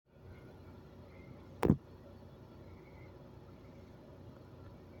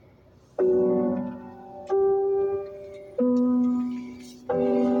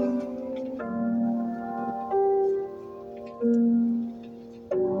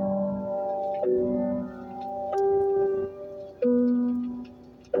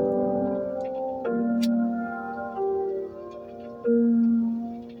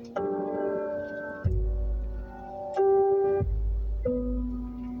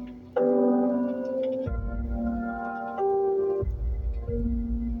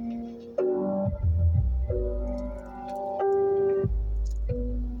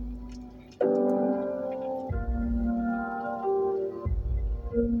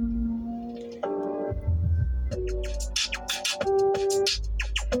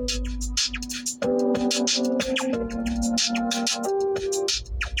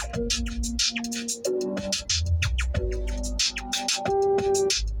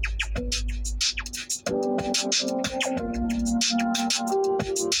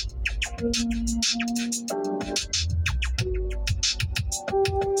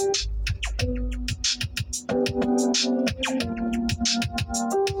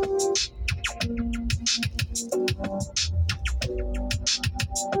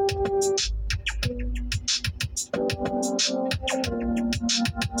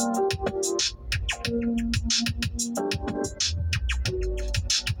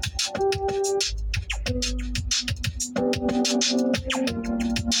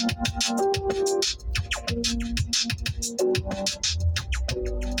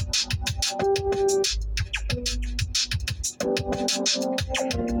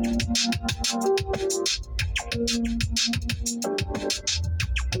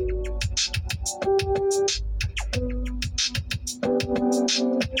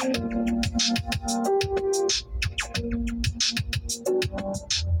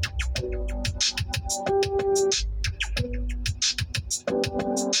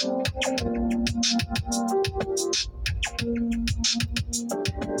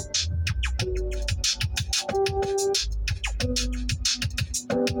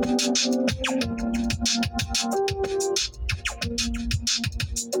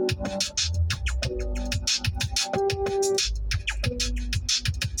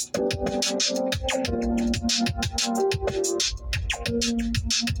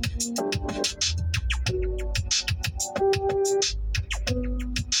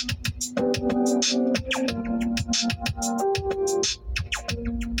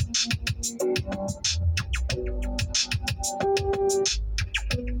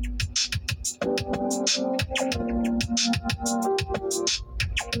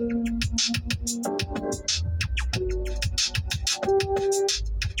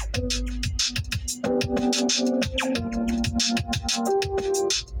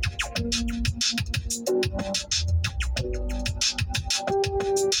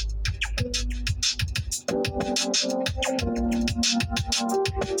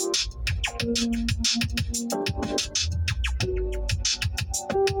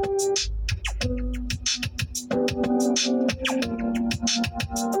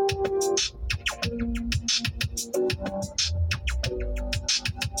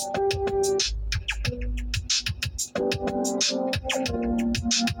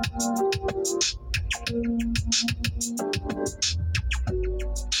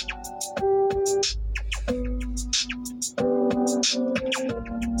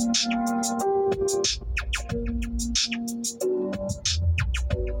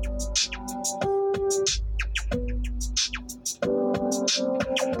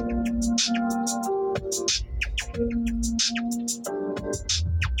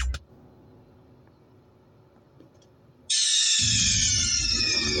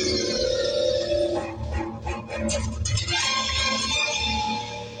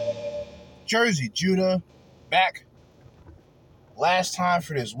Jersey Judah, back. Last time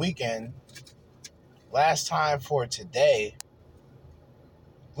for this weekend. Last time for today.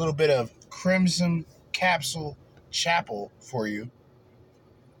 A little bit of Crimson Capsule Chapel for you.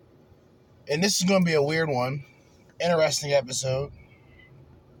 And this is going to be a weird one. Interesting episode.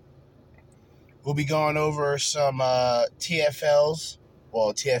 We'll be going over some TFLs.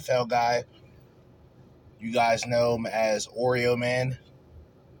 Well, TFL guy. You guys know him as Oreo Man.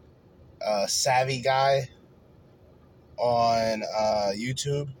 Savvy guy on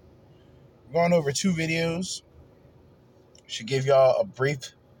YouTube. We're going over 2 videos. Should give y'all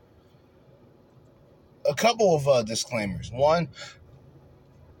a couple of disclaimers. One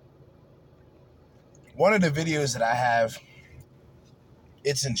of the videos that I have,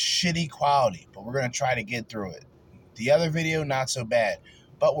 it's in shitty quality, but we're going to try to get through it. The other video, not so bad.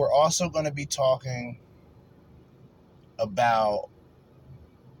 But we're also going to be talking about,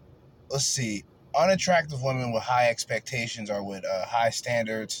 let's see, unattractive women with high expectations or with high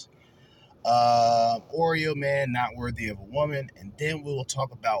standards. Oreo Man, not worthy of a woman. And then we will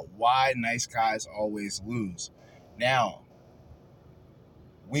talk about why nice guys always lose. Now,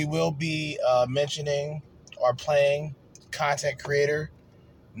 we will be mentioning or playing content creator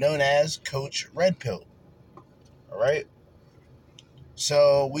known as Coach Red Pill. All right?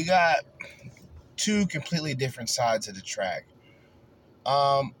 So we got 2 completely different sides of the track.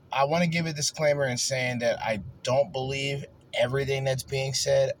 I want to give a disclaimer in saying that I don't believe everything that's being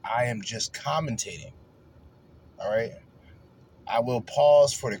said. I am just commentating. All right? I will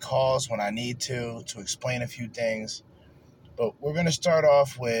pause for the cause when I need to explain a few things. But we're going to start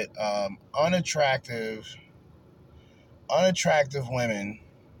off with unattractive women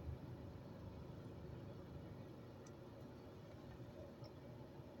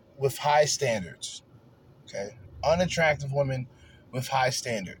with high standards. Okay? Unattractive women with high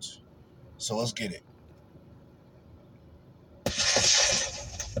standards. So let's get it.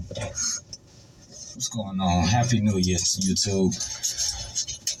 What's going on? Happy New Year to YouTube.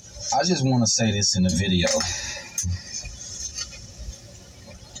 I just want to say this in the video.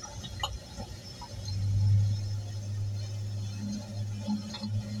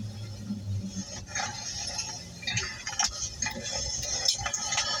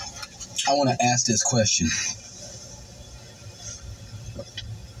 I want to ask this question.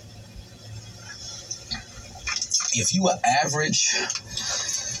 If you are average,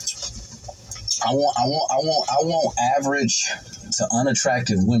 I want average to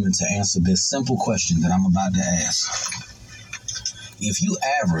unattractive women to answer this simple question that I'm about to ask. If you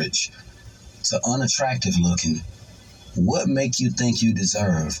average to unattractive looking, what make you think you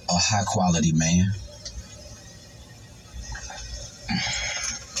deserve a high quality man?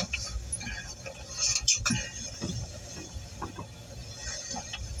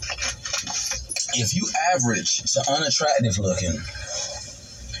 If you average to unattractive looking,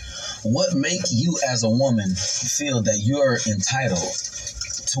 what make you as a woman feel that you're entitled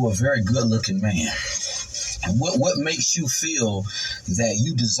to a very good looking man? What makes you feel that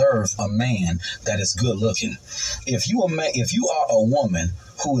you deserve a man that is good looking? If you are a woman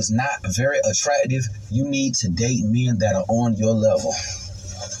who is not very attractive, you need to date men that are on your level.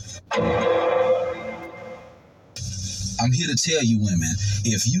 I'm here to tell you women,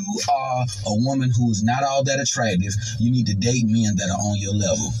 if you are a woman who is not all that attractive, you need to date men that are on your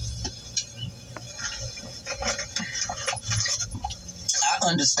level. I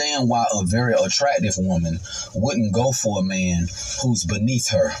understand why a very attractive woman wouldn't go for a man who's beneath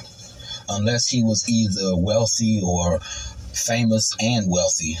her unless he was either wealthy or famous and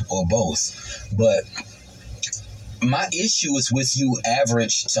wealthy or both. But my issue is with you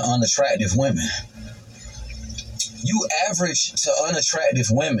average to unattractive women. You average to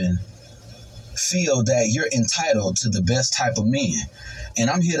unattractive women feel that you're entitled to the best type of men. And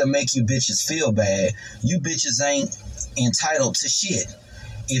I'm here to make you bitches feel bad. You bitches ain't entitled to shit.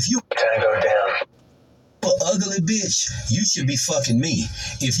 If you go down an ugly bitch, you should be fucking me.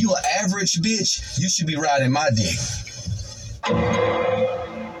 If you an average bitch, you should be riding my dick.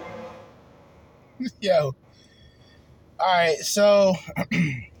 Yo. Alright, so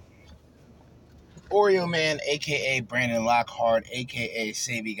Oreo Man, aka Brandon Lockhart, aka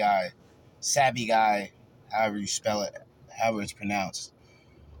Savvy Guy, however you spell it, however it's pronounced,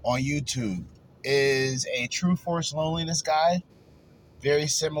 on YouTube, is a True Force Loneliness guy, very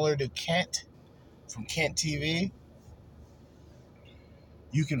similar to Kent from Kent TV.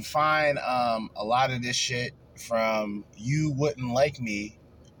 You can find a lot of this shit from You Wouldn't Like Me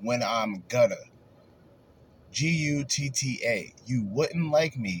When I'm Gutta. Gutta. You wouldn't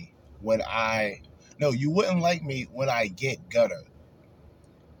like me when you wouldn't like me when I get gutta.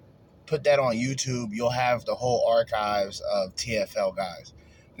 Put that on YouTube. You'll have the whole archives of TFL guys.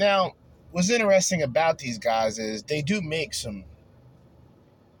 Now, what's interesting about these guys is they do make some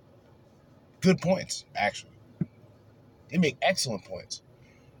good points, actually. They make excellent points.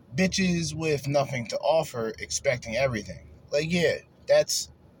 Bitches with nothing to offer, expecting everything. Like, yeah, that's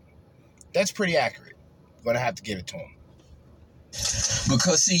pretty accurate. Gonna have to give it to them.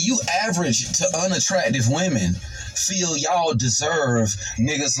 Because see, you average to unattractive women feel y'all deserve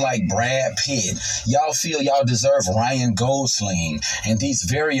niggas like Brad Pitt. Y'all feel y'all deserve Ryan Gosling and these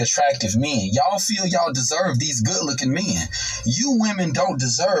very attractive men. Y'all feel y'all deserve these good looking men. You women don't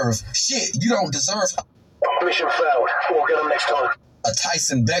deserve shit. You don't deserve Mission failed. We'll get them next time. A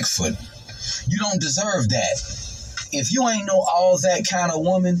Tyson Beckford. You don't deserve that. If you ain't no all that kind of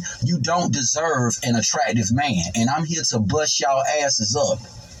woman, you don't deserve an attractive man. And I'm here to bust y'all asses up.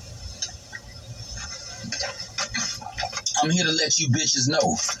 I'm here to let you bitches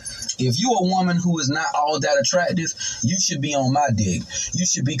know. If you a woman who is not all that attractive, you should be on my dick. You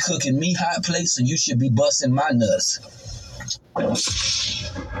should be cooking me hot plates and you should be busting my nuts.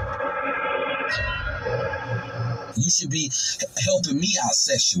 You should be helping me out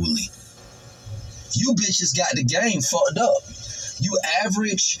sexually. You bitches got the game fucked up. You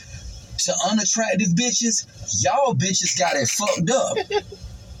average to unattractive bitches, y'all bitches got it fucked up.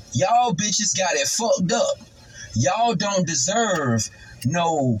 Y'all bitches got it fucked up. Y'all don't deserve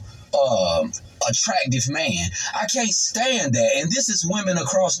no attractive man. I can't stand that. And this is women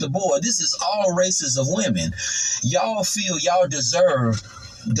across the board. This is all races of women. Y'all feel y'all deserve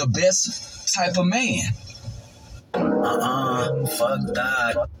the best type of man. Fuck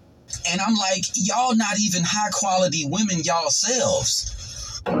that. And I'm like, y'all not even high quality women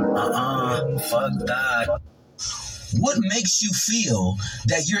yourselves. Fuck that. What makes you feel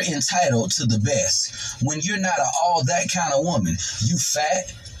that you're entitled to the best when you're not all that kind of woman? You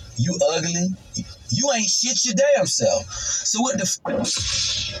fat, you ugly, you ain't shit your damn self. So what the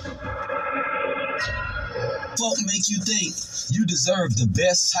fuck make you think you deserve the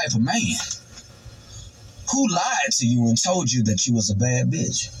best type of man? Who lied to you and told you that you was a bad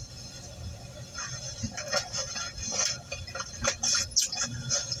bitch?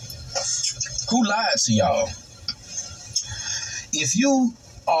 Who lied to y'all? If you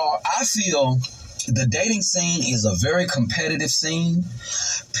are, I feel the dating scene is a very competitive scene.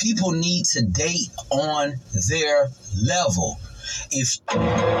 People need to date on their level. If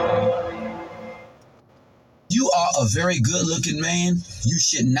you are a very good looking man, you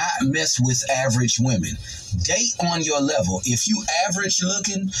should not mess with average women. Date on your level. If you average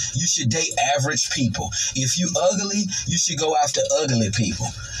looking, you should date average people. If you ugly, you should go after ugly people.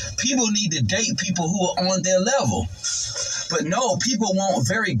 People need to date people who are on their level. But no, people want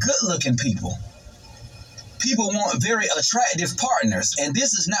very good looking people. People want very attractive partners. And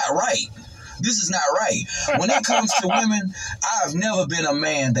this is not right. This is not right. When it comes to women, I've never been a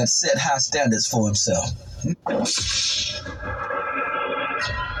man that set high standards for himself.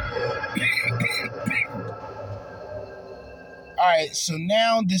 All right, so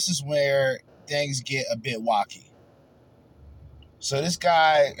now this is where things get a bit wacky. So this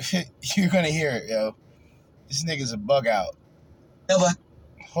guy, you're gonna hear it, yo. This nigga's a bug out. Never.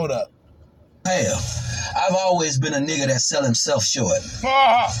 Hold up. Hell, I've always been a nigga that sell himself short.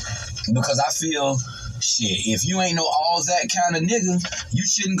 Because I feel, shit, if you ain't no all that kind of nigga, you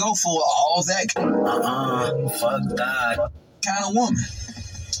shouldn't go for all that fuck that kind of woman.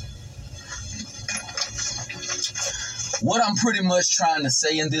 What I'm pretty much trying to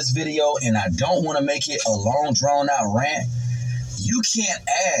say in this video, and I don't want to make it a long drawn out rant, you can't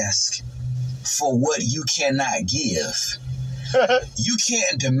ask for what you cannot give. You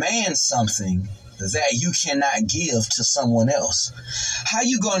can't demand something that you cannot give to someone else. How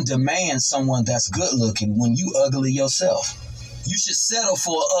you gonna demand someone that's good looking when you ugly yourself? You should settle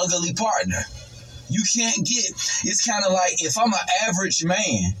for an ugly partner. You can't get, it's kind of like if I'm an average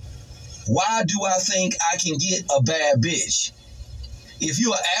man, why do I think I can get a bad bitch? If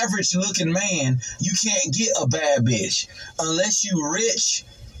you're an average looking man, you can't get a bad bitch unless you rich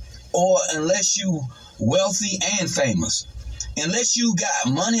or unless you wealthy and famous. Unless you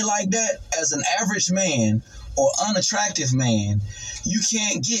got money like that as an average man or unattractive man, you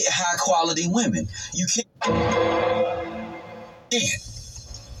can't get high quality women. You can't.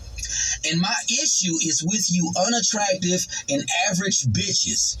 And my issue is with you unattractive and average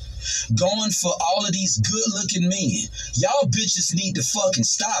bitches going for all of these good looking men. Y'all bitches need to fucking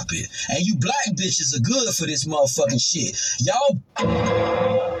stop it. And you black bitches are good for this motherfucking shit. Y'all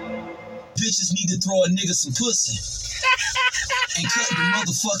bitches need to throw a nigga some pussy and cut the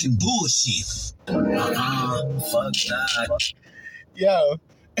motherfucking bullshit. Fuck that. Yo.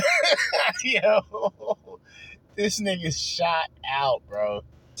 Yo. This nigga's shot out, bro.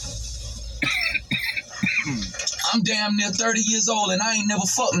 I'm damn near 30 years old and I ain't never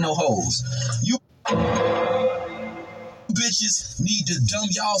fucked no hoes. You bitches need to dumb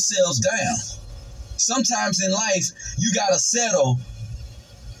yourselves down. Sometimes in life, you gotta settle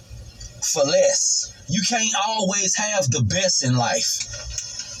for less. You can't always have the best in life.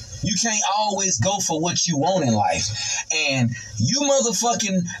 You can't always go for what you want in life. And you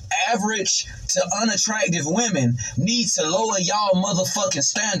motherfucking average to unattractive women need to lower y'all motherfucking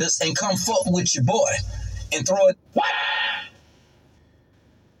standards and come fuck with your boy. And throw it. What?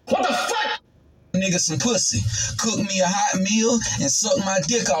 What the fuck? Nigga some pussy. Cook me a hot meal and suck my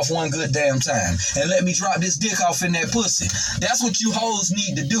dick off one good damn time. And let me drop this dick off in that pussy. That's what you hoes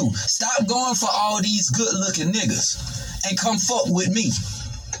need to do. Stop going for all these good looking niggas and come fuck with me.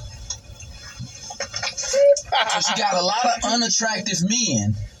 Because you got a lot of unattractive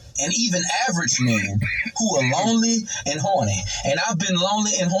men and even average men who are lonely and horny. And I've been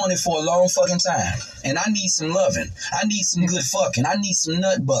lonely and horny for a long fucking time. And I need some loving. I need some good fucking. I need some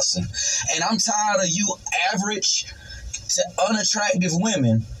nut busting. And I'm tired of you average to unattractive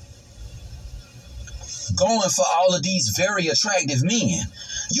women going for all of these very attractive men.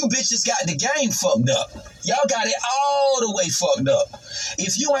 You bitches got the game fucked up. Y'all got it all the way fucked up.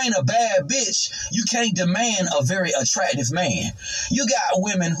 If you ain't a bad bitch, you can't demand a very attractive man. You got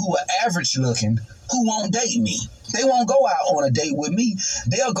women who are average looking who won't date me. They won't go out on a date with me.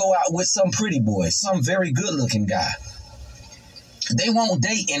 They'll go out with some pretty boy, some very good looking guy. They won't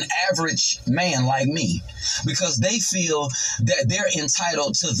date an average man like me because they feel that they're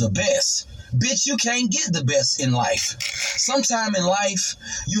entitled to the best. Bitch, you can't get the best in life. Sometime in life,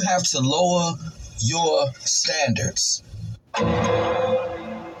 you have to lower your standards. You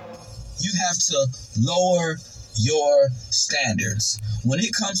have to lower your standards. When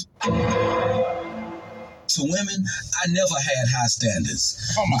it comes to women, I never had high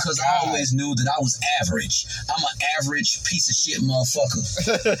standards because I always knew that I was average. I'm an average piece of shit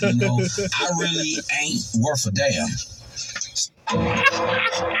motherfucker. You know, I really ain't worth a damn.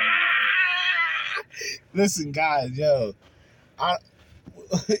 Listen, guys, yo,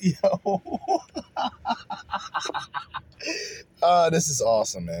 this is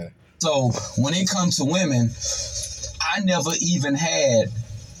awesome, man. So when it comes to women, I never had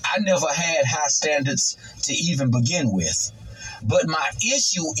high standards to even begin with. But my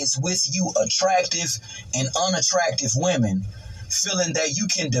issue is with you attractive and unattractive women feeling that you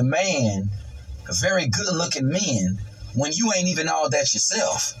can demand very good looking men when you ain't even all that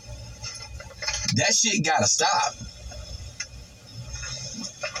yourself. That shit gotta stop.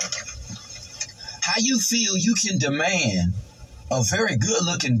 How you feel you can demand a very good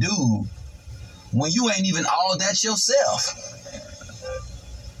looking dude when you ain't even all that yourself?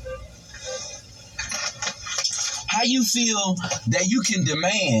 How you feel that you can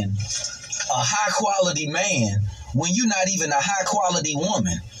demand a high quality man when you're not even a high quality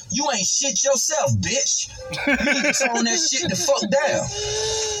woman? You ain't shit yourself, bitch. You need to tone that shit the fuck down.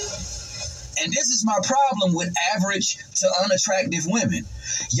 And this is my problem with average to unattractive women.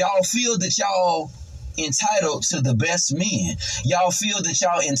 Y'all feel that y'all entitled to the best men. Y'all feel that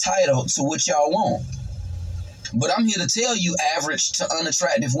y'all entitled to what y'all want. But I'm here to tell you, average to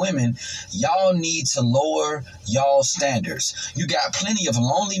unattractive women, y'all need to lower y'all standards. You got plenty of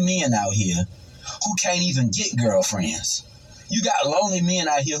lonely men out here who can't even get girlfriends. You got lonely men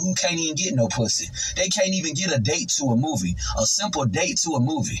out here who can't even get no pussy. They can't even get a date to a movie, a simple date to a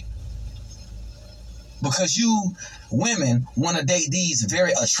movie. Because you women want to date these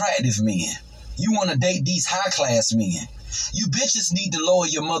very attractive men. You want to date these high-class men. You bitches need to lower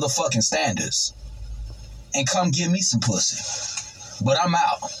your motherfucking standards and come give me some pussy. But I'm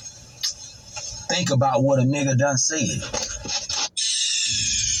out. Think about what a nigga done said.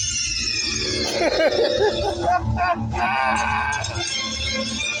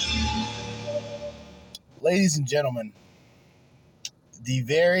 Ladies and gentlemen, the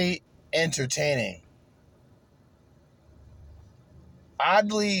very entertaining,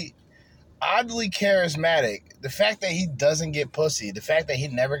 oddly charismatic, the fact that he doesn't get pussy, the fact that he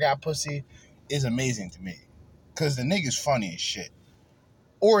never got pussy is amazing to me. Because the nigga's funny as shit.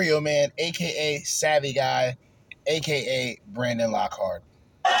 Oreo Man, a.k.a. Savvy Guy, a.k.a. Brandon Lockhart.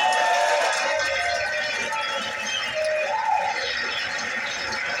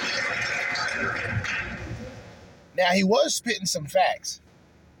 Now, he was spitting some facts.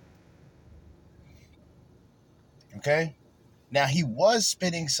 Okay? Now, he was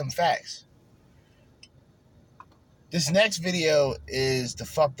spitting some facts. This next video is the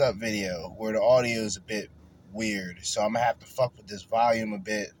fucked up video where the audio is a bit weird. So I'm going to have to fuck with this volume a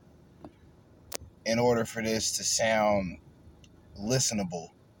bit in order for this to sound listenable.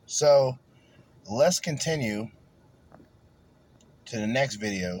 So let's continue to the next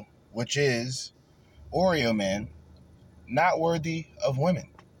video, which is Oreo Man, not worthy of women.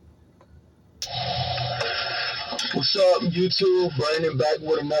 What's up, YouTube? Brandon back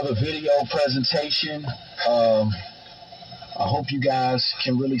with another video presentation. I hope you guys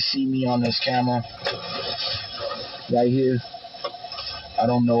can really see me on this camera right here. I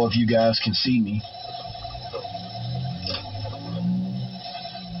don't know if you guys can see me.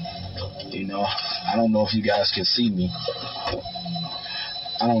 You know, I don't know if you guys can see me.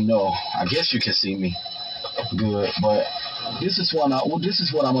 I don't know. I guess you can see me. Good, but this is what I'm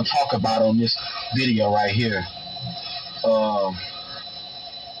gonna talk about on this video right here.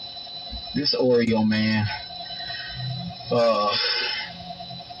 This Oreo Man.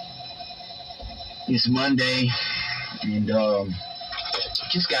 It's Monday, and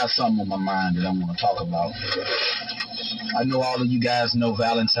just got something on my mind that I'm gonna talk about. I know all of you guys know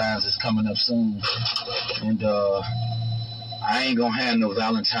Valentine's is coming up soon, and I ain't gonna have no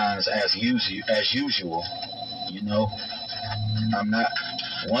Valentine's as usual. You know, I'm not.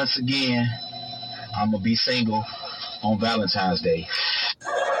 Once again, I'm gonna be single on Valentine's Day.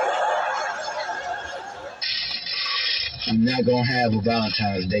 I'm not gonna have a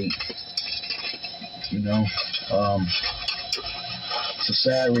Valentine's date. You know, um, it's a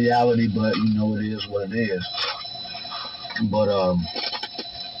sad reality, but you know it is what it is. But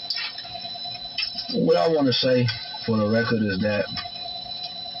what I want to say for the record is that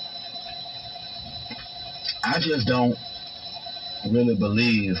I just don't really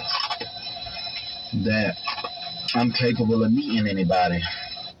believe that I'm capable of meeting anybody.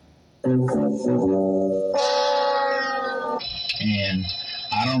 And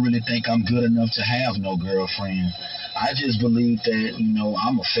I don't really think I'm good enough to have no girlfriend. I just believe that, you know,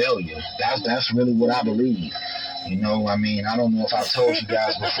 I'm a failure. That's really what I believe. You know, I mean, I don't know if I've told you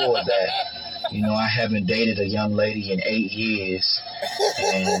guys before that, you know, I haven't dated a young lady in 8 years.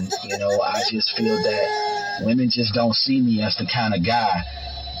 And, you know, I just feel that women just don't see me as the kind of guy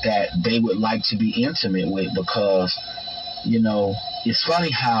that they would like to be intimate with because, you know, it's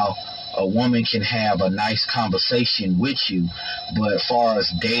funny how a woman can have a nice conversation with you, but as far as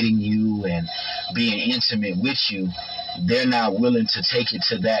dating you and being intimate with you, they're not willing to take it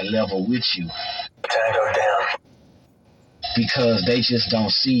to that level with you. Tango down. Because they just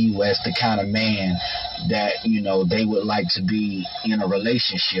don't see you as the kind of man that, you know, they would like to be in a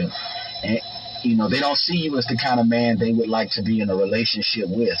relationship. And, you know, they don't see you as the kind of man they would like to be in a relationship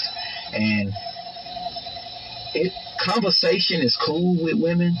with. And conversation is cool with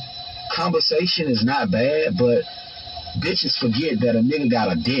women. Conversation is not bad, but bitches forget that a nigga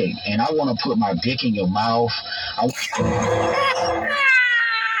got a dick, and I want to put my dick in your mouth. I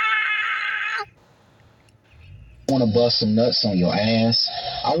want to bust some nuts on your ass.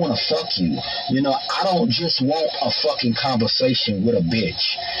 I want to fuck you. You know, I don't just want a fucking conversation with a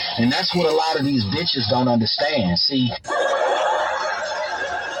bitch. And that's what a lot of these bitches don't understand. See,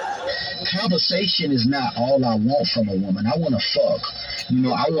 conversation is not all I want from a woman. I want to fuck. You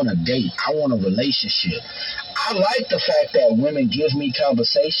know, I want to date. I want a relationship. I like the fact that women give me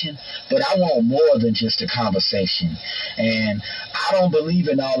conversation, but I want more than just a conversation. And I don't believe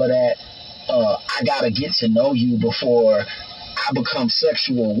in all of that. I gotta get to know you before I become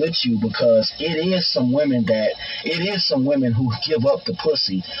sexual with you, because it is some women who give up the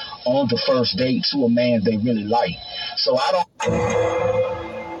pussy on the first date to a man they really like. So I don't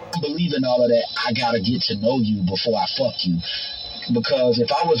believe in all of that. I gotta get to know you before I fuck you. Because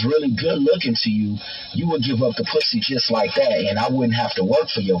if I was really good looking to you, you would give up the pussy just like that, and I wouldn't have to work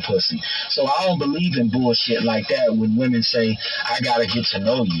for your pussy. So I don't believe in bullshit like that when women say, I gotta get to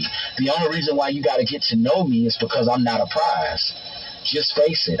know you. The only reason why you gotta get to know me is because I'm not a prize. Just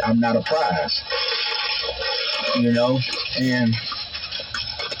face it, I'm not a prize. You know? And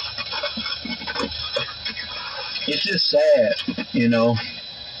it's just sad, you know,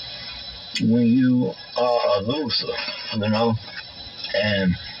 when you are a loser, you know?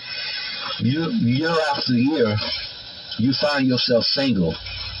 And year after year, you find yourself single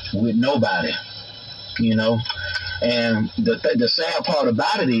with nobody, you know. And the sad part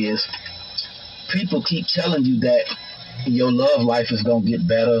about it is, people keep telling you that your love life is gonna get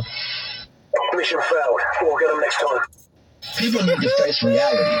better. Mission failed. We'll get them next time. People need to face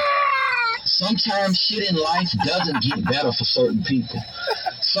reality. Sometimes shit in life doesn't get better for certain people.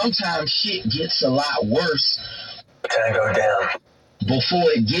 Sometimes shit gets a lot worse. Tango down. Before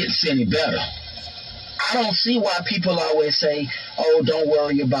it gets any better. I don't see why people always say, oh, don't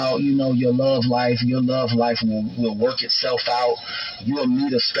worry about, you know, your love life. Your love life will work itself out. You'll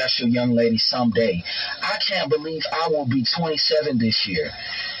meet a special young lady someday. I can't believe I will be 27 this year.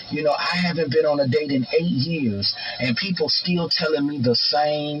 You know, I haven't been on a date in 8 years, and people still telling me the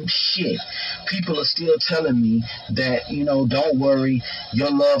same shit. People are still telling me that, you know, don't worry,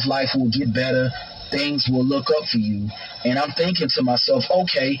 your love life will get better. Things will look up for you. And I'm thinking to myself,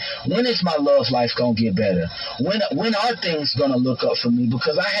 okay, when is my love life gonna get better? When are things gonna look up for me?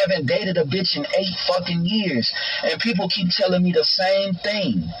 Because I haven't dated a bitch in 8 fucking years, and people keep telling me the same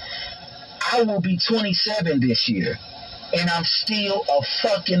thing. I will be 27 this year, and I'm still a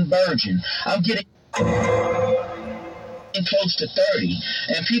fucking virgin. I'm getting close to 30,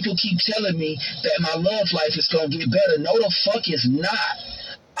 and people keep telling me that my love life is gonna get better. No, the fuck is not.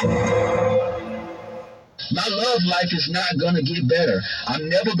 My love life is not gonna get better. I'm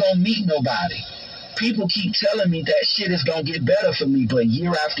never gonna meet nobody. People keep telling me that shit is gonna get better for me, but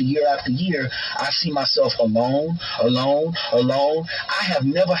year after year after year, I see myself alone. I have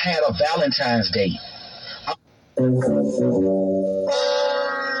never had a Valentine's date. I'm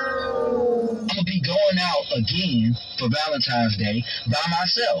gonna be going out again for Valentine's Day by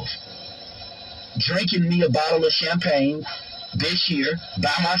myself. Drinking me a bottle of champagne this year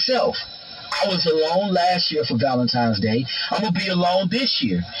by myself. I was alone last year for Valentine's Day. I'm going to be alone this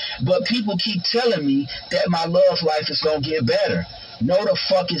year. But people keep telling me that my love life is going to get better. No, the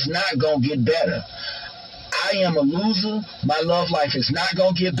fuck is not going to get better. I am a loser. My love life is not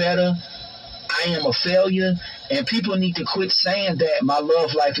going to get better. I am a failure. And people need to quit saying that my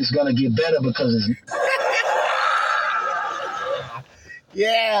love life is going to get better because it's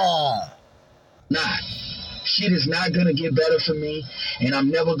Yeah. not. Shit is not going to get better for me, and I'm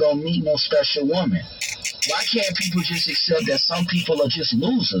never going to meet no special woman. Why can't people just accept that some people are just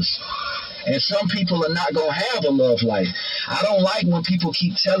losers? And some people are not going to have a love life. I don't like when people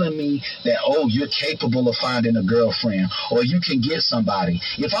keep telling me that, oh, you're capable of finding a girlfriend or you can get somebody.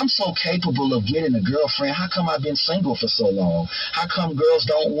 If I'm so capable of getting a girlfriend, how come I've been single for so long? How come girls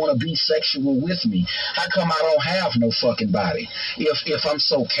don't want to be sexual with me? How come I don't have no fucking body? If I'm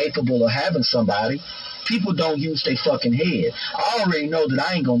so capable of having somebody, people don't use their fucking head. I already know that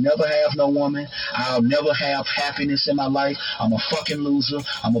I ain't gonna never have no woman. I'll never have happiness in my life. I'm a fucking loser.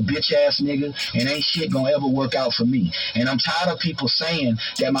 I'm a bitch ass nigga, and ain't shit gonna ever work out for me. And I'm tired of people saying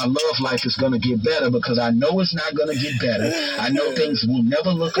that my love life is gonna get better because I know it's not gonna get better. I know things will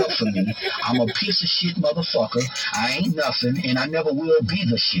never look up for me. I'm a piece of shit motherfucker. I ain't nothing, and I never will be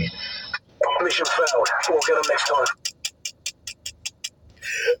the shit. Mission failed. We'll get them next time.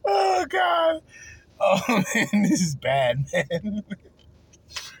 Oh, God. Oh, man, this is bad, man.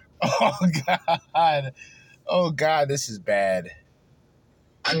 Oh, God. Oh, God, this is bad.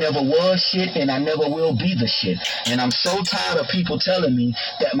 I never was shit and I never will be the shit. And I'm so tired of people telling me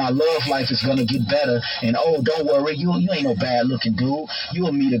that my love life is gonna get better and oh, don't worry, you ain't no bad looking dude.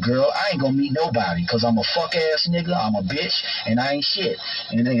 You'll meet a girl. I ain't gonna meet nobody because I'm a fuck ass nigga, I'm a bitch, and I ain't shit.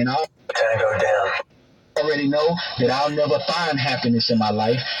 And I'll Tango down. already know that I'll never find happiness in my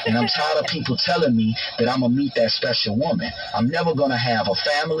life, and I'm tired of people telling me that I'm gonna meet that special woman. I'm never gonna have a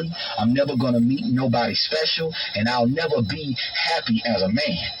family, I'm never gonna meet nobody special, and I'll never be happy as a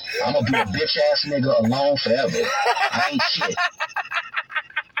man. I'm gonna be a bitch ass nigga alone forever. I ain't shit.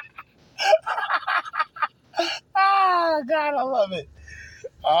 Oh, God, I love it.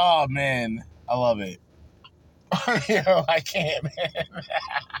 Oh, man, I love it. Yo, I can't, man.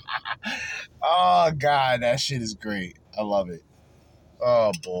 Oh, God, that shit is great. I love it.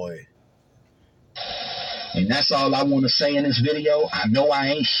 Oh, boy. And that's all I want to say in this video. I know I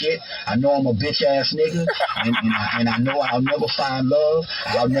ain't shit. I know I'm a bitch ass nigga. And I know I'll never find love.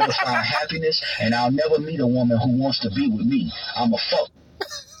 I'll never find happiness. And I'll never meet a woman who wants to be with me. I'm a fuck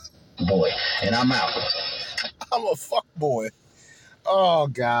boy. And I'm out. I'm a fuck boy. Oh,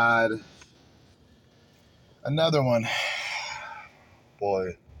 God. Another one.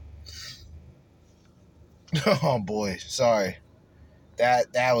 Boy. Oh, boy. Sorry. That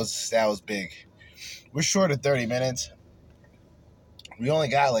was big. We're short of 30 minutes. We only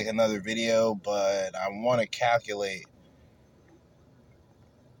got like another video, but I want to calculate.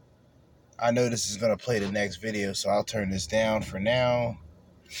 I know this is going to play the next video, so I'll turn this down for now.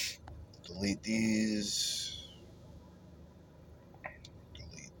 Delete these.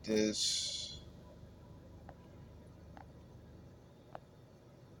 Delete this.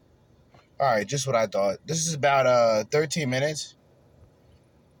 All right, just what I thought. This is about 13 minutes.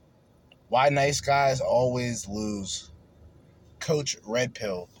 Why nice guys always lose. Coach Red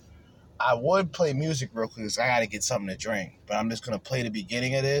Pill. I would play music real quick because I got to get something to drink. But I'm just going to play the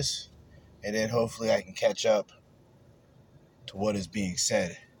beginning of this. And then hopefully I can catch up to what is being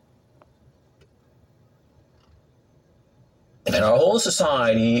said. And our whole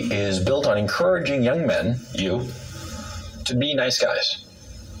society is built on encouraging young men, you, to be nice guys.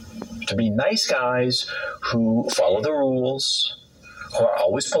 To be nice guys who follow the rules, who are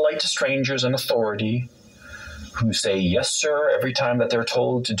always polite to strangers and authority, who say yes, sir, every time that they're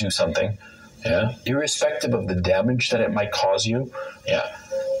told to do something, yeah, irrespective of the damage that it might cause you, yeah.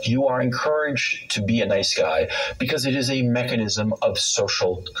 You are encouraged to be a nice guy because it is a mechanism of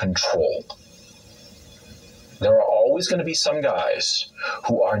social control. There are always going to be some guys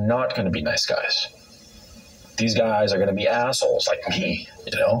who are not going to be nice guys. These guys are going to be assholes like me,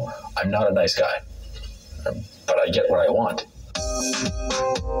 you know? I'm not a nice guy, but I get what I want.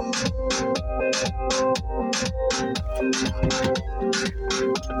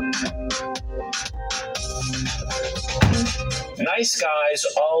 Nice guys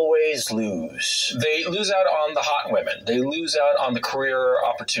always lose. They lose out on the hot women. They lose out on the career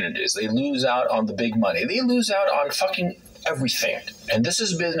opportunities. They lose out on the big money. They lose out on fucking everything. And this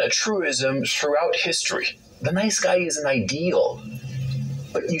has been a truism throughout history. The nice guy is an ideal,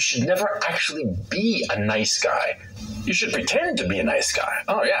 but you should never actually be a nice guy. You should pretend to be a nice guy.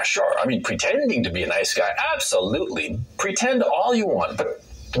 Oh, yeah, sure. I mean, pretending to be a nice guy, absolutely. Pretend all you want, but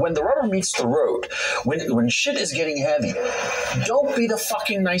when the rubber meets the road, when shit is getting heavy, don't be the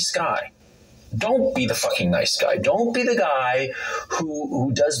fucking nice guy. Don't be the fucking nice guy. Don't be the guy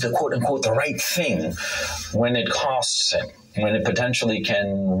who does the quote unquote the right thing when it costs him, when it potentially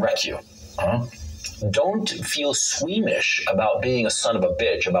can wreck you. Don't feel squeamish about being a son of a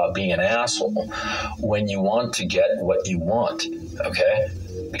bitch, about being an asshole when you want to get what you want. Okay?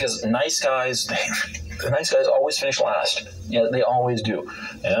 Because nice guys, the nice guys always finish last. Yeah, they always do.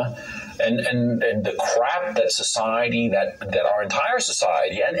 Yeah. And the crap that society, that our entire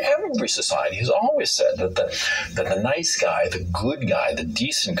society and every society has always said that the nice guy, the good guy, the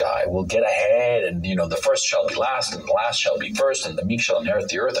decent guy will get ahead, and the first shall be last, and the last shall be first, and the meek shall inherit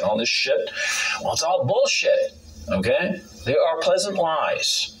the earth, and all this shit. Well, it's all bullshit. Okay, they are pleasant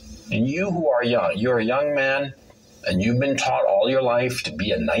lies. And you who are young, you're a young man, and you've been taught all your life to be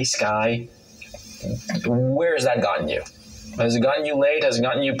a nice guy. Where has that gotten you? Has it gotten you laid? Has it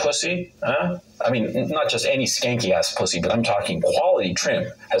gotten you pussy? Huh? I mean, not just any skanky-ass pussy, but I'm talking quality trim.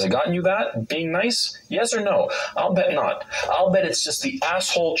 Has it gotten you that? Being nice? Yes or no? I'll bet not. I'll bet it's just the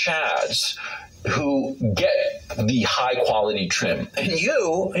asshole chads who get the high-quality trim. And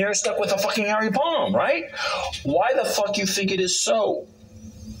you're stuck with a fucking hairy palm, right? Why the fuck you think it is so?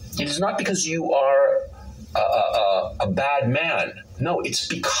 It is not because you are a bad man. No, it's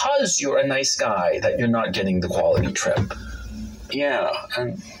because you're a nice guy that you're not getting the quality trim. Yeah,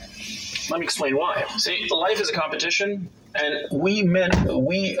 and let me explain why. See, life is a competition, and we men,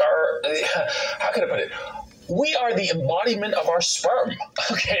 we are, how can I put it? We are the embodiment of our sperm.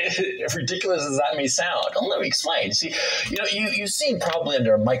 Okay, as ridiculous as that may sound. Let me explain. See, you've seen probably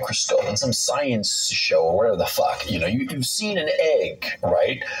under a microscope in some science show or whatever the fuck. You've seen an egg,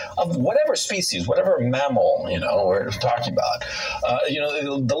 right, of whatever species, whatever mammal, we're talking about.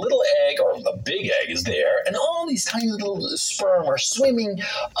 The little egg or the big egg is there, and all these tiny little sperm are swimming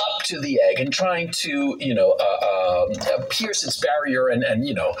up to the egg and trying to, pierce its barrier and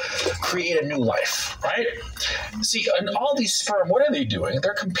create a new life, right? See, and all these sperm, what are they doing?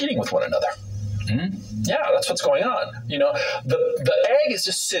 They're competing with one another. Yeah, that's what's going on. The egg is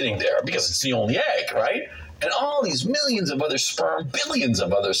just sitting there because it's the only egg, right? And all these millions of other sperm, billions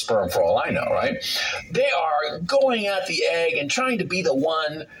of other sperm for all I know, right? They are going at the egg and trying to be the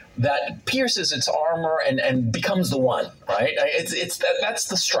one that pierces its armor and becomes the one, right? That's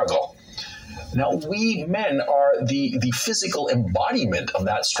the struggle. Now, we men are the physical embodiment of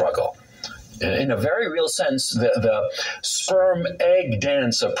that struggle. In a very real sense, the sperm-egg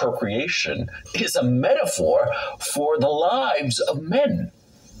dance of procreation is a metaphor for the lives of men.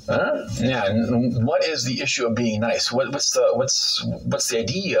 Yeah. And what is the issue of being nice? What's the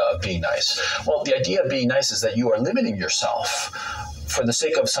idea of being nice? Well, the idea of being nice is that you are limiting yourself for the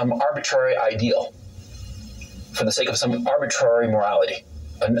sake of some arbitrary ideal, for the sake of some arbitrary morality.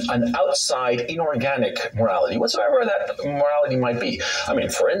 An outside, inorganic morality, whatsoever that morality might be. I mean,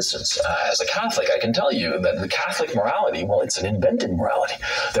 for instance, as a Catholic, I can tell you that the Catholic morality, well, it's an invented morality.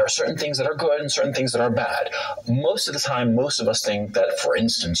 There are certain things that are good and certain things that are bad. Most of the time, most of us think that, for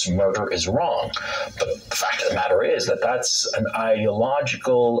instance, murder is wrong. But the fact of the matter is that that's an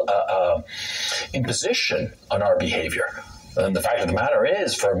ideological imposition on our behavior. And the fact of the matter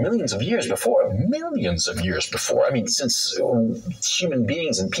is, for millions of years before, I mean, since human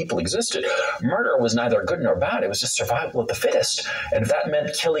beings and people existed, murder was neither good nor bad. It was just survival of the fittest. And if that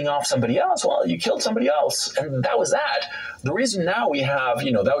meant killing off somebody else, well, you killed somebody else. And that was that. The reason now we have,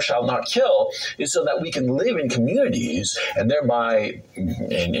 thou shalt not kill, is so that we can live in communities, and thereby,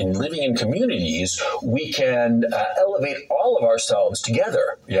 in living in communities, we can elevate all of ourselves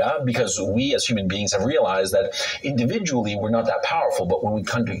together, yeah? Because we as human beings have realized that individually we're not that powerful, but when we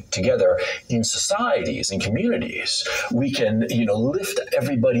come together in societies, in communities, we can, lift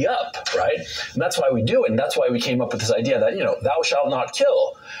everybody up, right? And that's why we do it, and that's why we came up with this idea that, thou shalt not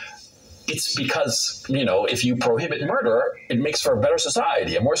kill. It's because, if you prohibit murder, it makes for a better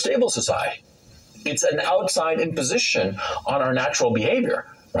society, a more stable society. It's an outside imposition on our natural behavior,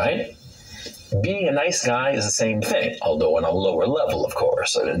 right? Being a nice guy is the same thing, although on a lower level, of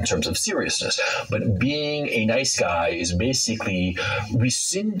course, in terms of seriousness. But being a nice guy is basically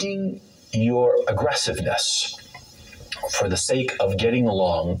rescinding your aggressiveness for the sake of getting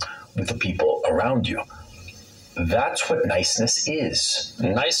along with the people around you. That's what niceness is.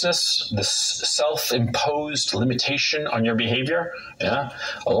 Niceness, this self-imposed limitation on your behavior, yeah,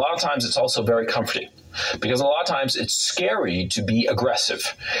 a lot of times it's also very comforting. Because a lot of times it's scary to be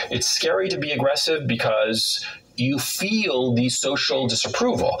aggressive. It's scary to be aggressive because you feel the social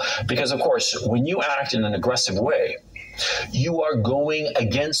disapproval. Because, of course, when you act in an aggressive way, you are going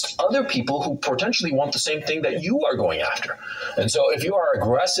against other people who potentially want the same thing that you are going after. And so if you are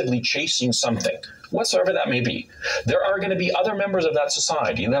aggressively chasing something, whatsoever that may be, there are going to be other members of that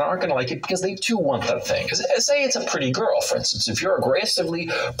society that aren't going to like it because they too want that thing. Say it's a pretty girl, for instance. If you're aggressively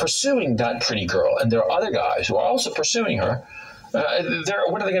pursuing that pretty girl and there are other guys who are also pursuing her,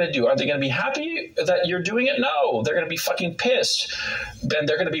 what are they going to do? Are they going to be happy that you're doing it? No, they're going to be fucking pissed. And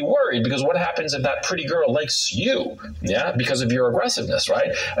they're going to be worried because what happens if that pretty girl likes you? Yeah, because of your aggressiveness,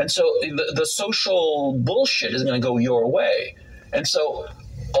 right? And so the social bullshit is going to go your way. And so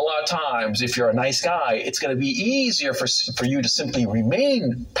a lot of times, if you're a nice guy, it's going to be easier for you to simply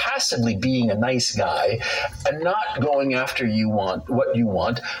remain passively being a nice guy and not going after what you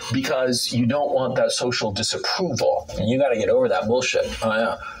want because you don't want that social disapproval. And you got to get over that bullshit.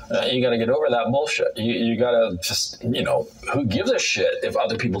 You got to get over that bullshit. You got to just, who gives a shit if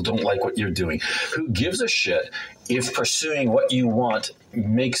other people don't like what you're doing? Who gives a shit if pursuing what you want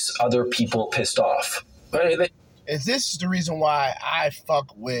makes other people pissed off? Right? If this is the reason why I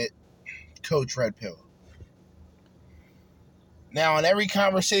fuck with Coach Red Pill. Now, in every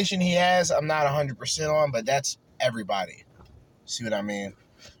conversation he has, I'm not 100% on, but that's everybody. See what I mean?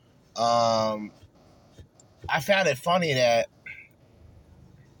 I found it funny that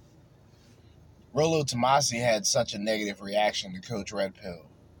Rollo Tomasi had such a negative reaction to Coach Red Pill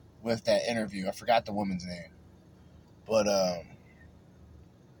with that interview. I forgot the woman's name. But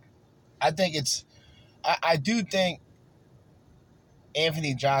I think I do think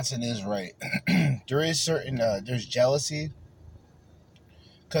Anthony Johnson is right. There is there's jealousy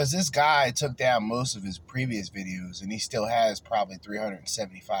because this guy took down most of his previous videos and he still has probably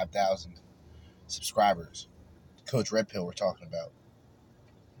 375,000 subscribers. Coach Red Pill we're talking about.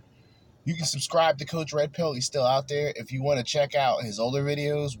 You can subscribe to Coach Red Pill. He's still out there. If you want to check out his older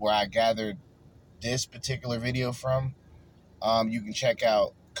videos where I gathered this particular video from, you can check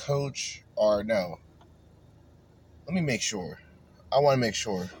out Let me make sure. I want to make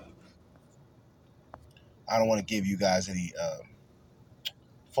sure. I don't want to give you guys any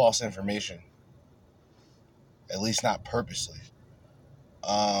false information. At least not purposely.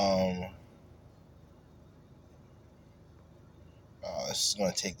 This is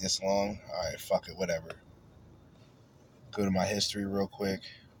going to take this long. All right, fuck it, whatever. Go to my history real quick.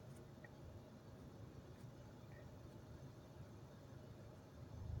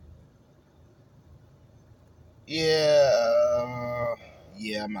 Yeah,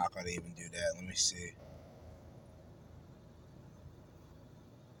 I'm not going to even do that. Let me see.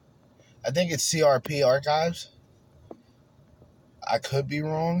 I think it's CRP Archives. I could be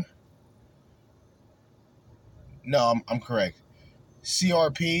wrong. No, I'm correct.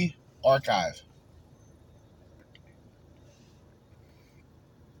 CRP Archive.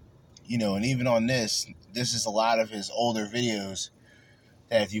 And even on this is a lot of his older videos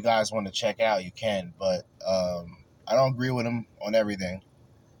that if you guys want to check out, you can. But I don't agree with him on everything.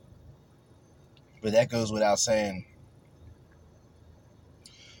 But that goes without saying.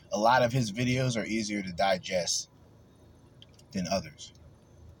 A lot of his videos are easier to digest than others.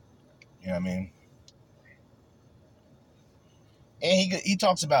 You know what I mean? And he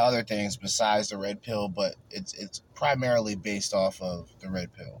talks about other things besides the red pill, but it's primarily based off of the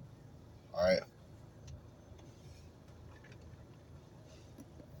red pill. All right?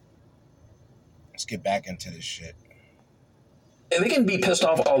 Let's get back into this shit. They can be pissed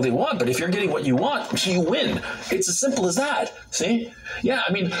off all they want, but if you're getting what you want, you win. It's as simple as that. See? Yeah,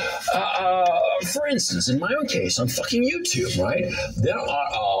 I mean, for instance, in my own case, on fucking YouTube, right? There are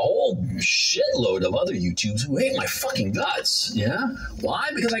a whole shitload of other YouTubers who hate my fucking guts. Yeah? Why?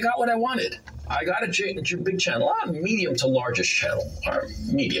 Because I got what I wanted. I got a big channel, a medium to largest channel, or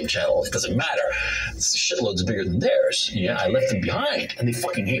medium channel, it doesn't matter. It's shitloads bigger than theirs. Yeah, I left them behind, and they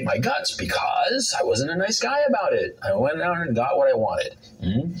fucking hate my guts because I wasn't a nice guy about it. I went out and got what I wanted.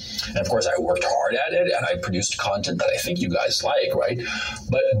 Mm-hmm. And of course, I worked hard at it, and I produced content that I think you guys like, right?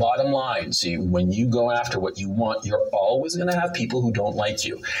 But bottom line, see, when you go after what you want, you're always going to have people who don't like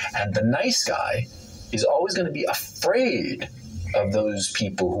you. And the nice guy is always going to be afraid of those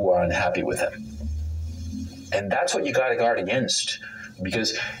people who are unhappy with him. And that's what you got to guard against,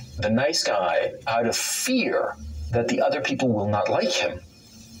 because the nice guy, out of fear that the other people will not like him,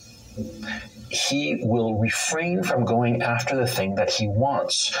 he will refrain from going after the thing that he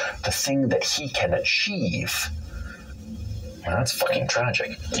wants, the thing that he can achieve. And that's fucking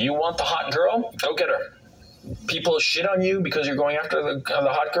tragic. Do you want the hot girl? Go get her. People shit on you because you're going after the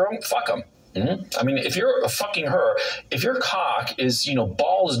hot girl? Fuck them. I mean, if you're fucking her, if your cock is,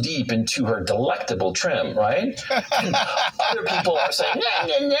 balls deep into her delectable trim, right? And other people are saying,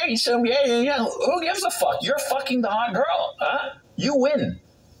 who gives a fuck? You're fucking the hot girl, huh? You win.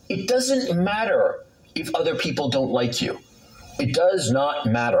 It doesn't matter if other people don't like you. It does not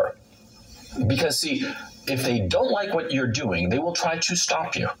matter. Because, see, if they don't like what you're doing, they will try to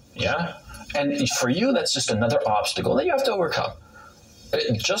stop you, yeah? And for you, that's just another obstacle that you have to overcome.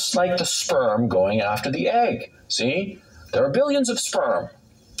 Just like the sperm going after the egg. See? There are billions of sperm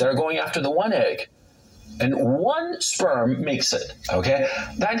that are going after the one egg. And one sperm makes it, okay?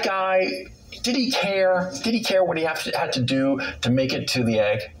 That guy, did he care? Did he care what he had to do to make it to the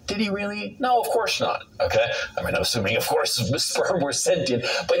egg? Did he really? No, of course not, okay? I mean, I'm assuming, of course, the sperm were sentient,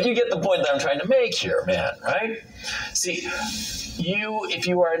 but you get the point that I'm trying to make here, man, right? See, if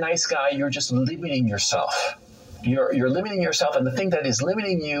you are a nice guy, you're just limiting yourself. You're limiting yourself, and the thing that is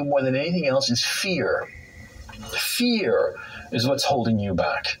limiting you more than anything else is fear. Fear is what's holding you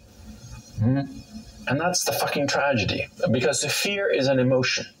back. And that's the fucking tragedy, because the fear is an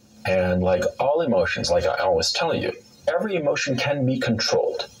emotion. And like all emotions, like I always tell you, every emotion can be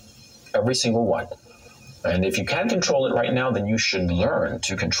controlled. Every single one. And if you can't control it right now, then you should learn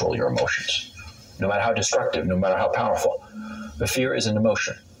to control your emotions. No matter how destructive, no matter how powerful. The fear is an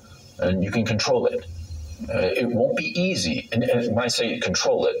emotion, and you can control it. It won't be easy. And when I say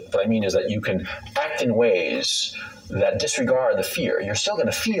control it, what I mean is that you can act in ways that disregard the fear. You're still going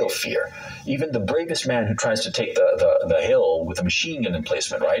to feel fear. Even the bravest man who tries to take the hill with a machine gun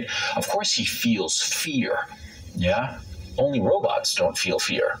emplacement, right? Of course he feels fear, yeah? Only robots don't feel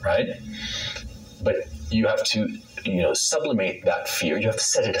fear, right? But you have to, sublimate that fear. You have to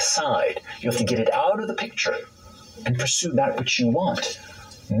set it aside. You have to get it out of the picture and pursue that which you want.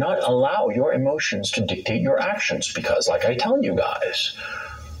 Not allow your emotions to dictate your actions, because like I tell you guys,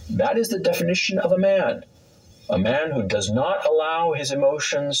 that is the definition of a man. A man who does not allow his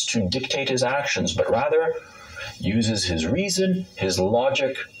emotions to dictate his actions, but rather uses his reason, his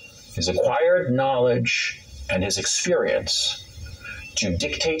logic, his acquired knowledge, and his experience to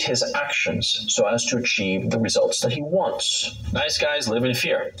dictate his actions so as to achieve the results that he wants. Nice guys live in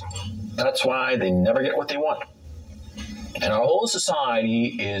fear. That's why they never get what they want. And our whole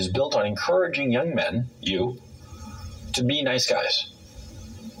society is built on encouraging young men, you, to be nice guys.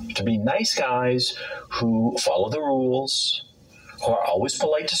 To be nice guys who follow the rules, who are always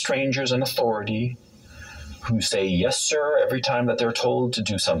polite to strangers and authority, who say yes, sir, every time that they're told to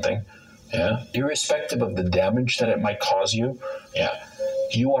do something, yeah, irrespective of the damage that it might cause you. Yeah,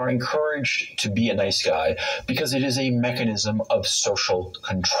 you are encouraged to be a nice guy because it is a mechanism of social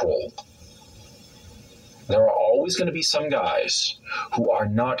control. There are always going to be some guys who are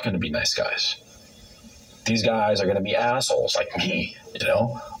not going to be nice guys. These guys are going to be assholes like me,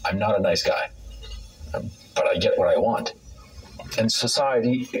 I'm not a nice guy, but I get what I want. And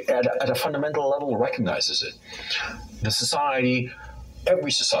society, at a fundamental level, recognizes it.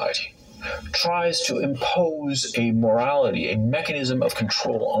 Every society, tries to impose a morality, a mechanism of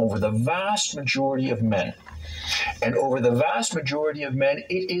control over the vast majority of men. And over the vast majority of men,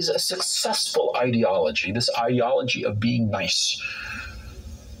 it is a successful ideology, this ideology of being nice.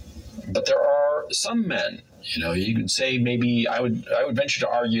 But there are some men, you can say maybe I would venture to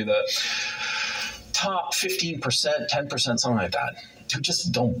argue the top 15%, 10%, something like that, who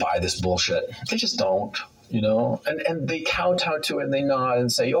just don't buy this bullshit. They just don't, and they kowtow to it and they nod and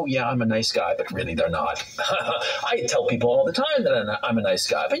say, oh yeah, I'm a nice guy, but really they're not. I tell people all the time that I'm a nice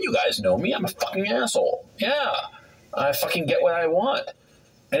guy, but you guys know me, I'm a fucking asshole. Yeah, I fucking get what I want.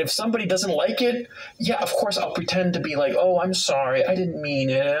 And if somebody doesn't like it, yeah, of course I'll pretend to be like, oh, I'm sorry, I didn't mean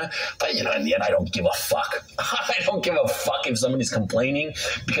it. But, in the end, I don't give a fuck. I don't give a fuck if somebody's complaining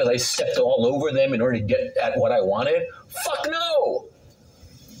because I stepped all over them in order to get at what I wanted. Fuck no!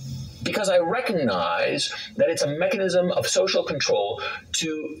 Because I recognize that it's a mechanism of social control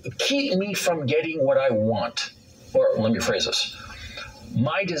to keep me from getting what I want. Or let me phrase this.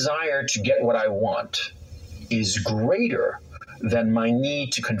 My desire to get what I want is greater than my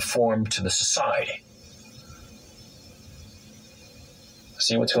need to conform to the society.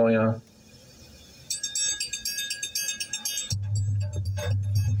 See what's going on?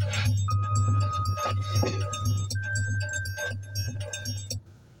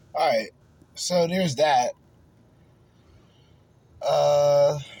 All right, so there's that.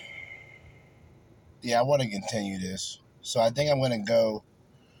 Yeah, I want to continue this. So I think I'm going to go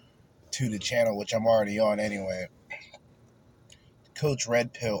to the channel, which I'm already on anyway. Coach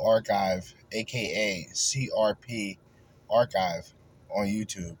Red Pill Archive, aka CRP Archive on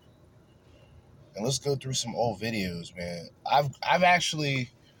YouTube. And let's go through some old videos, man. I've actually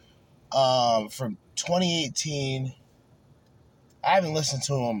From 2018, I haven't listened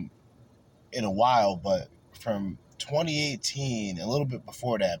to him in a while, but from 2018, a little bit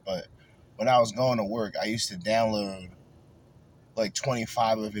before that, but when I was going to work, I used to download like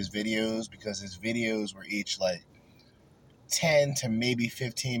 25 of his videos because his videos were each like 10 to maybe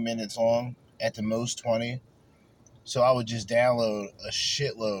 15 minutes long, at the most 20. So I would just download a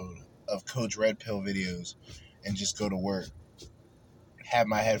shitload of Coach Red Pill videos and just go to work, have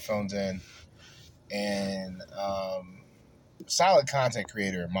my headphones in, and solid content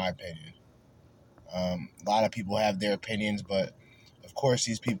creator in my opinion. A lot of people have their opinions, but of course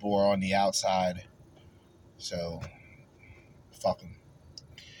these people are on the outside, so fuck them.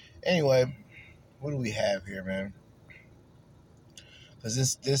 Anyway, what do we have here, man?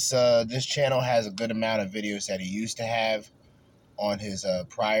 Because this channel has a good amount of videos that he used to have on his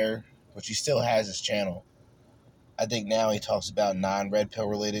prior, which he still has his channel. I think now he talks about non-red pill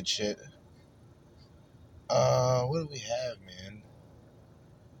related shit. What do we have, man?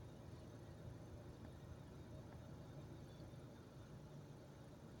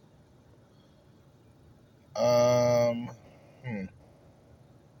 Um, hmm.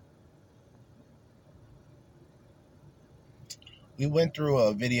 We went through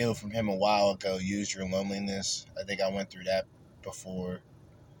a video from him a while ago, Use Your Loneliness. I think I went through that before.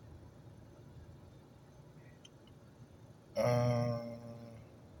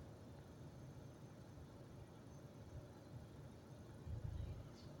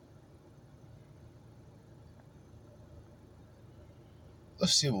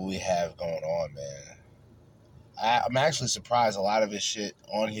 Let's see what we have going on, man. I'm actually surprised a lot of his shit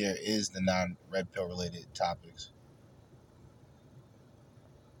on here is the non-red pill related topics.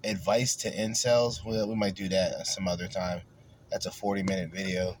 Advice to incels, well, we might do that some other time. That's a 40-minute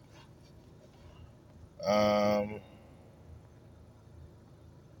video.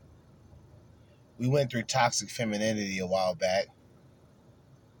 We went through toxic femininity a while back.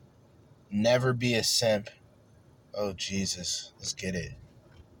 Never be a simp. Oh, Jesus. Let's get it.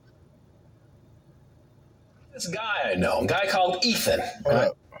 This guy I know, a guy called Ethan.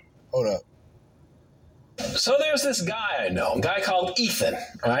 Hold up. So there's this guy I know, a guy called Ethan,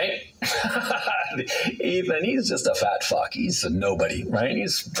 right? Ethan, he's just a fat fuck. He's a nobody, right?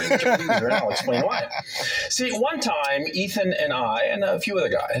 He's pretty much a loser, and I'll explain why. See, one time, Ethan and I, and a few other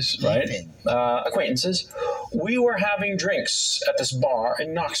guys, right, acquaintances, we were having drinks at this bar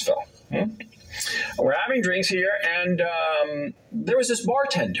in Knoxville. We're having drinks here, and there was this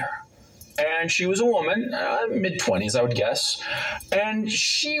bartender. And she was a woman, mid-20s, I would guess. And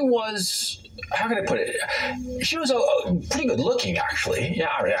she was, how can I put it? She was pretty good looking, actually. Yeah,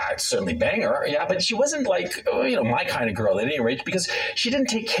 I'd certainly bang her. Yeah, but she wasn't like, my kind of girl at any rate, because she didn't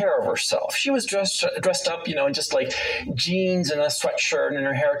take care of herself. She was dressed up, in just like jeans and a sweatshirt and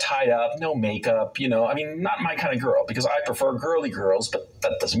her hair tied up, no makeup, I mean, not my kind of girl, because I prefer girly girls, but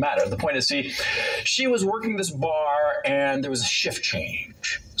that doesn't matter. The point is, see, she was working this bar and there was a shift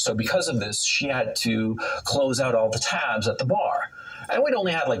change. So because of this, she had to close out all the tabs at the bar. And we'd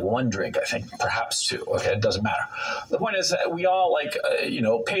only had like one drink, I think, perhaps two. Okay, it doesn't matter. The point is that we all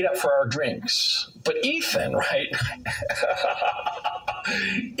paid up for our drinks. But Ethan, right?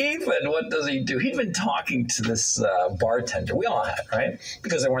 Ethan, what does he do? He'd been talking to this bartender. We all had, right?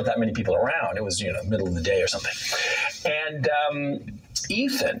 Because there weren't that many people around. It was, middle of the day or something. And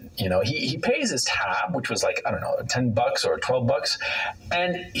Ethan, he pays his tab, which was like, I don't know, $10 or $12.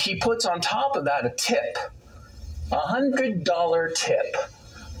 And he puts on top of that a tip. $100 tip.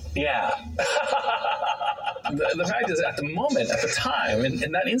 Yeah. The fact is, at the time,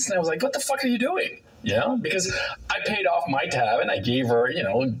 in that instant, I was like, what the fuck are you doing? Because I paid off my tab and I gave her,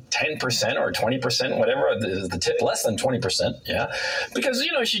 10% or 20%, whatever, the tip less than 20%. Yeah. Because,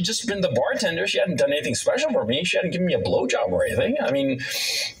 she'd just been the bartender. She hadn't done anything special for me. She hadn't given me a blowjob or anything. I mean,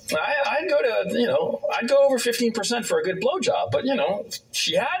 I'd go over 15% for a good blowjob, but,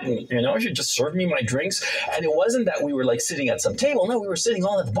 she hadn't, she just served me my drinks. And it wasn't that we were like sitting at some table. No, we were sitting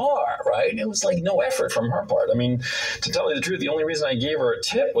all at the bar, right? It was like no effort from her part. I mean, to tell you the truth, the only reason I gave her a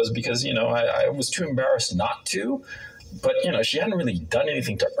tip was because, I was too embarrassed not to. But, she hadn't really done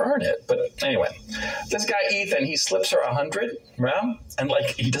anything to earn it. But anyway, this guy, Ethan, he slips her 100, right? And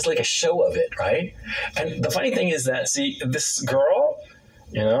like, he does like a show of it, right? And the funny thing is that, see, this girl,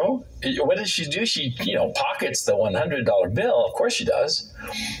 what does she do? She, pockets the $100 bill. Of course she does.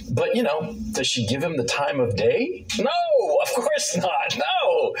 But, does she give him the time of day? No, of course not.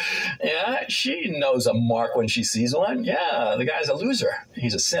 No. Yeah, she knows a mark when she sees one. Yeah, the guy's a loser.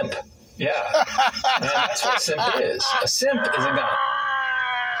 He's a simp. Yeah. And that's what a simp is. A simp is a guy.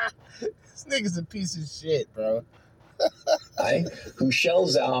 This nigga's a piece of shit, bro. Right? Who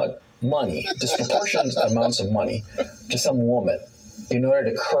shells out money, disproportionate amounts of money, to some woman in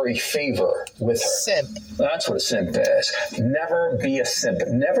order to curry favor with her. Simp. That's what a simp is. Never be a simp.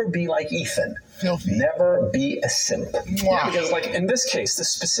 Never be like Ethan. Filthy. Never be a simp. Wow. Because like in this case, this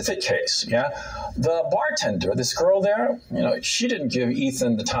specific case, the bartender, this girl there, she didn't give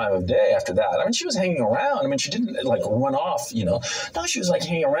Ethan the time of day after that. I mean, she was hanging around. I mean, she didn't like run off, No, she was like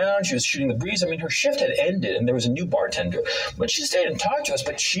hanging around. She was shooting the breeze. I mean, her shift had ended and there was a new bartender. But she stayed and talked to us,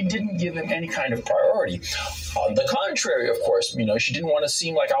 but she didn't give him any kind of priority. On the contrary, of course, she didn't want to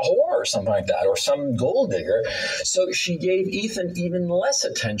seem like a whore or something like that, or some gold digger. So she gave Ethan even less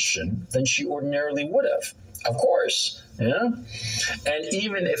attention than she ordinarily would have. Of course, And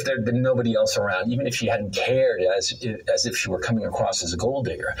even if there'd been nobody else around, even if she hadn't cared as if she were coming across as a gold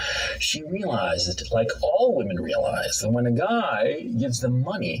digger, she realized, like all women realize, that when a guy gives them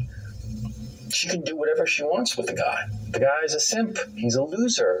money, she can do whatever she wants with the guy. The guy's a simp. He's a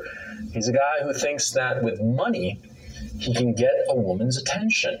loser. He's a guy who thinks that with money, he can get a woman's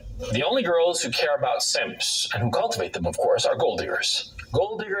attention. The only girls who care about simps, and who cultivate them, of course, are gold diggers.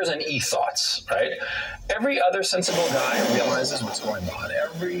 Gold diggers and e-thoughts, right? Every other sensible guy realizes what's going on.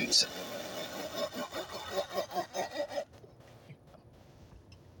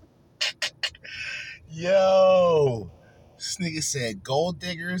 Yo, this nigga said gold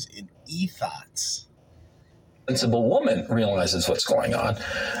diggers and e-thoughts. Sensible woman realizes what's going on.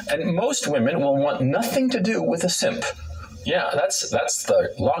 And most women will want nothing to do with a simp. Yeah, that's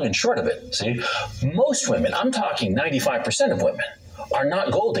the long and short of it. See, most women, I'm talking 95% of women, are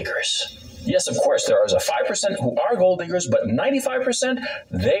not gold diggers. Yes, of course, there is a 5% who are gold diggers, but 95%,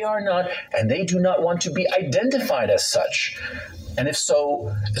 they are not, and they do not want to be identified as such. And if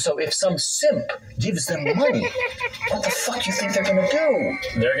so if some simp gives them money, what the fuck do you think they're going to do?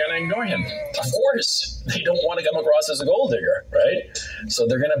 They're going to ignore him. Of course. They don't want to come across as a gold digger, right? So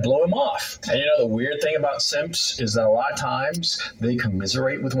they're going to blow him off. And the weird thing about simps is that a lot of times they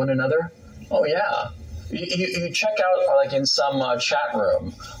commiserate with one another. Oh, yeah. You check out, like in some chat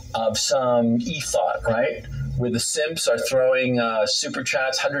room of some e-thought, right? Where the simps are throwing super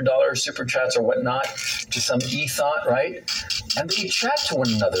chats, $100 super chats or whatnot to some e-thought, right? And they chat to one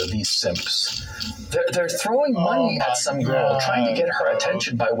another, these simps. They're throwing money at some girl, trying to get her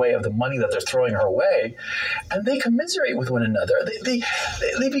attention by way of the money that they're throwing her way, and they commiserate with one another.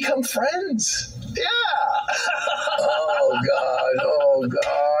 They become friends. Yeah. Oh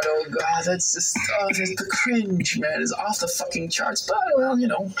God, that's just the cringe, man, is off the fucking charts. But well,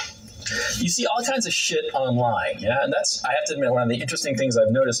 you see all kinds of shit online, and that's, I have to admit, one of the interesting things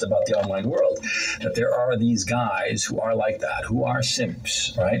I've noticed about the online world, that there are these guys who are like that, who are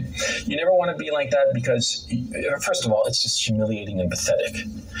simps, right? You never want to be like that because, first of all, it's just humiliating and pathetic.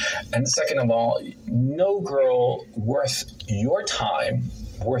 And second of all, no girl worth your time,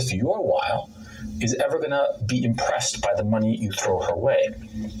 worth your while, is ever going to be impressed by the money you throw her way.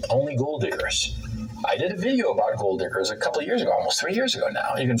 Only gold diggers. I did a video about gold diggers a couple of years ago, almost 3 years ago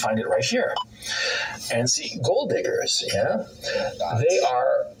now. You can find it right here. And see, gold diggers, they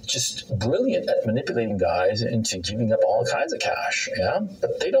are just brilliant at manipulating guys into giving up all kinds of cash,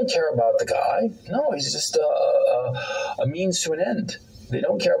 But they don't care about the guy. No, he's just a means to an end. They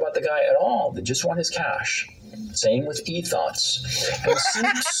don't care about the guy at all. They just want his cash. Same with e-thoughts. And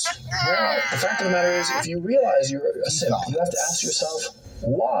simps, well, the fact of the matter is, if you realize you're a simp, you have to ask yourself,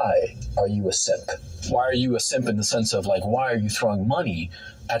 why are you a simp? Why are you a simp in the sense of, like, why are you throwing money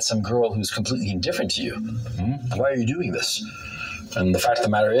at some girl who's completely indifferent to you? Why are you doing this? And the fact of the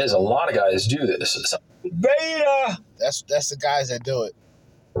matter is, a lot of guys do this. Beta! That's the guys that do it.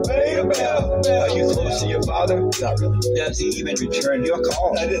 Beta, are you close to your father? Not really. Does he even return your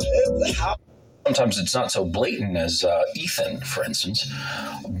call? Sometimes it's not so blatant as Ethan, for instance,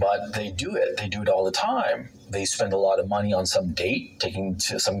 but they do it. They do it all the time. They spend a lot of money on some date, taking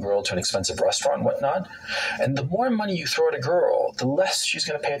some girl to an expensive restaurant and whatnot. And the more money you throw at a girl, the less she's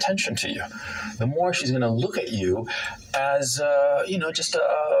going to pay attention to you. The more she's going to look at you as, just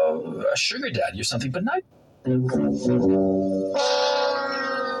a sugar daddy or something, but not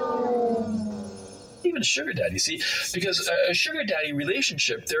even a sugar daddy, see, because a sugar daddy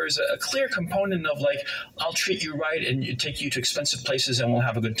relationship, there is a clear component of, like, I'll treat you right and take you to expensive places and we'll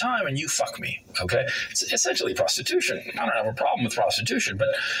have a good time and you fuck me, okay? It's essentially prostitution. I don't have a problem with prostitution, but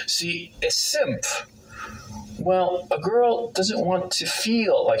see, a simp, well, a girl doesn't want to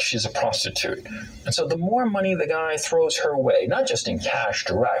feel like she's a prostitute. And so the more money the guy throws her way, not just in cash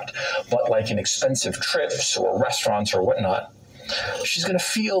direct, but like in expensive trips or restaurants or whatnot, she's going to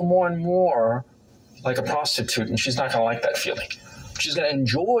feel more and more like a prostitute, and she's not going to like that feeling. She's going to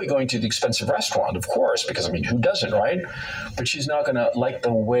enjoy going to the expensive restaurant, of course, because, I mean, who doesn't, right? But she's not going to like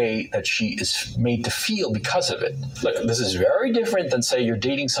the way that she is made to feel because of it. Look, this is very different than, say, you're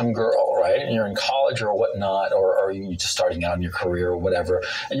dating some girl, right? And you're in college or whatnot, or you're just starting out in your career or whatever,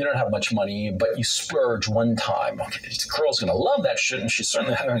 and you don't have much money, but you splurge one time. Okay, the girl's going to love that shit, and she's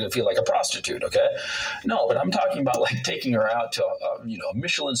certainly not going to feel like a prostitute, okay? No, but I'm talking about, like, taking her out to a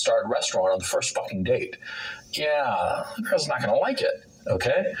Michelin-starred restaurant on the first fucking date. Yeah, the girl's not going to like it,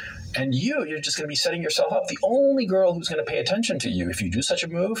 okay? And you're just going to be setting yourself up. The only girl who's going to pay attention to you if you do such a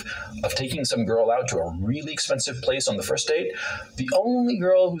move of taking some girl out to a really expensive place on the first date, the only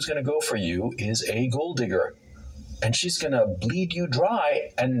girl who's going to go for you is a gold digger. And she's going to bleed you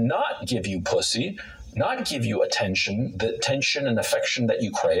dry and not give you pussy, not give you attention, the attention and affection that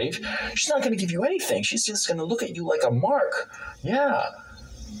you crave. She's not going to give you anything. She's just going to look at you like a mark. Yeah.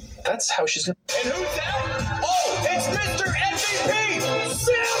 That's how she's going to... And who's that? Oh, it's Mr. MVP!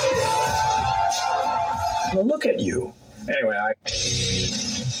 Sam! look at you. Anyway, I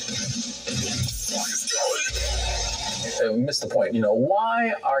missed the point.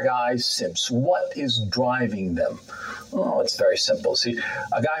 Why are guys simps? What is driving them? Oh, it's very simple. See,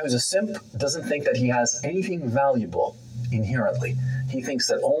 a guy who's a simp doesn't think that he has anything valuable inherently. He thinks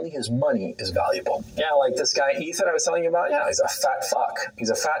that only his money is valuable. Yeah, like this guy Ethan I was telling you about. Yeah, he's a fat fuck. He's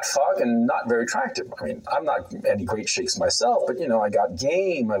a fat fuck and not very attractive. I mean, I'm not any great shakes myself, but I got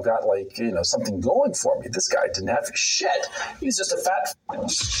game. I've got something going for me. This guy didn't have shit. He's just a fat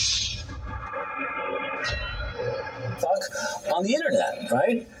fuck on the internet,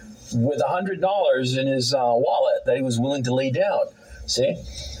 right? With $100 in his wallet that he was willing to lay down. See?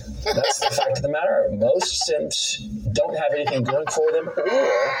 That's the fact of the matter. Most simps don't have anything going for them, or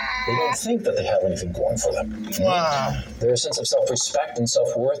they don't think that they have anything going for them. Wow. Their sense of self-respect and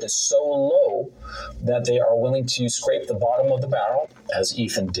self-worth is so low that they are willing to scrape the bottom of the barrel, as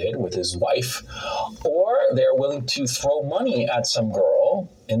Ethan did with his wife, or they're willing to throw money at some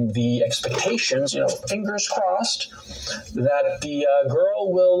girl in the expectations, fingers crossed, that the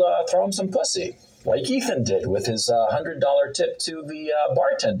girl will throw him some pussy. Like Ethan did with his $100 tip to the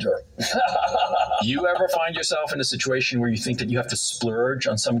bartender. You ever find yourself in a situation where you think that you have to splurge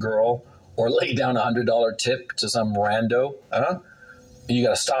on some girl or lay down a $100 tip to some rando? You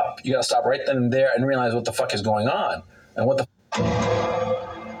gotta stop. You gotta stop right then and there and realize what the fuck is going on. And what the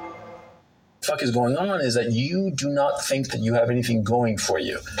fuck is going on is that you do not think that you have anything going for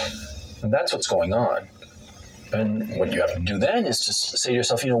you. And that's what's going on. And what you have to do then is just say to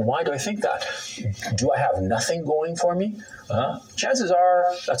yourself, why do I think that? Do I have nothing going for me? Chances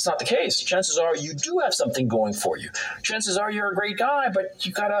are that's not the case. Chances are you do have something going for you. Chances are you're a great guy, but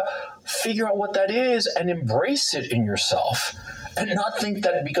you gotta figure out what that is and embrace it in yourself, and not think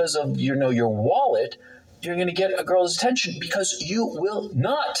that because of your wallet, you're going to get a girl's attention, because you will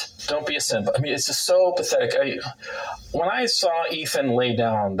not. Don't be a simp. I mean, it's just so pathetic. When I saw Ethan lay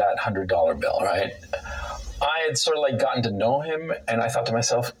down that $100 bill, right? I had sort of gotten to know him, and I thought to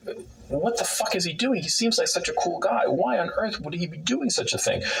myself, what the fuck is he doing? He seems like such a cool guy. Why on earth would he be doing such a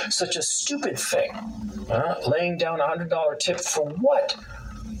thing? Such a stupid thing. Laying down a $100 tip for what?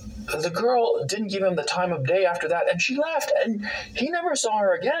 The girl didn't give him the time of day after that, and she left, and he never saw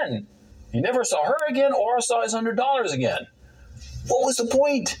her again. He never saw her again or saw his $100 again. What was the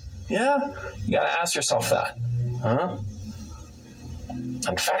point? Yeah? You gotta ask yourself that. And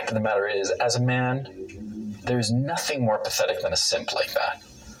the fact of the matter is, as a man, there's nothing more pathetic than a simp like that.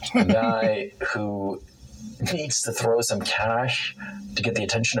 A guy who needs to throw some cash to get the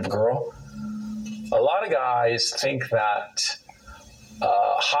attention of a girl. A lot of guys think that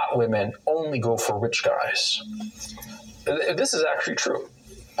hot women only go for rich guys. This is actually true.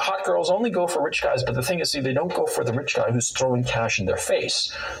 Hot girls only go for rich guys, but the thing is, they don't go for the rich guy who's throwing cash in their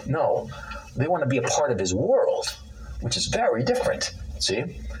face. No, they want to be a part of his world, which is very different. See?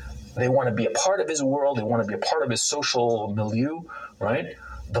 They want to be a part of his world. They want to be a part of his social milieu, right?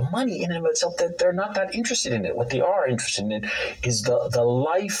 The money in and of itself, they're not that interested in it. What they are interested in is the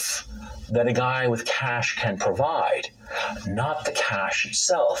life that a guy with cash can provide, not the cash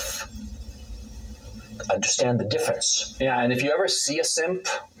itself. Understand the difference. Yeah, and if you ever see a simp,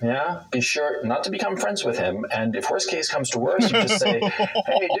 be sure not to become friends with him. And if worst case comes to worst, you just say,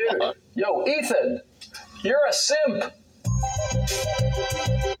 hey, dude, yo, Ethan, you're a simp.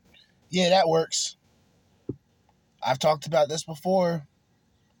 Yeah, that works. I've talked about this before.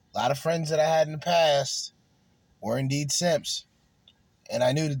 A lot of friends that I had in the past were indeed simps. And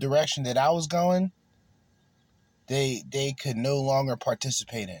I knew the direction that I was going, they could no longer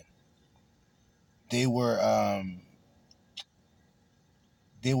participate in. They were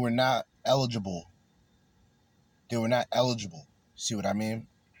not eligible. They were not eligible. See what I mean?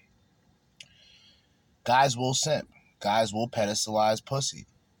 Guys will simp. Guys will pedestalize pussy.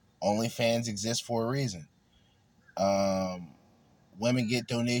 OnlyFans exists for a reason. Women get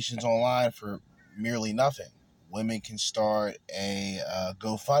donations online for merely nothing. Women can start a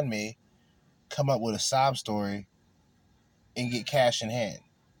GoFundMe, come up with a sob story, and get cash in hand,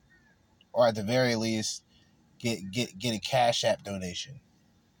 or at the very least, get a Cash App donation.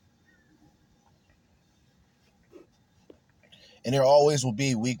 And there always will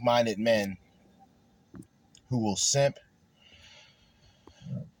be weak-minded men who will simp,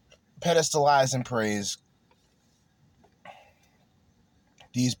 pedestalize, and praise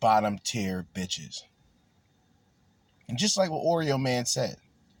these bottom-tier bitches. And just like what Oreo Man said,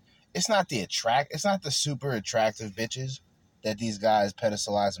 it's not the super attractive bitches that these guys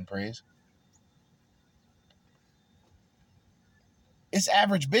pedestalize and praise. It's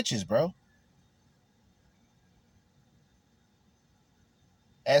average bitches, bro.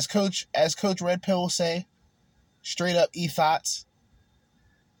 As Coach Red Pill will say, straight up e-thoughts.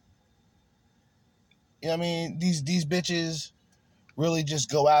 You know what I mean? These bitches really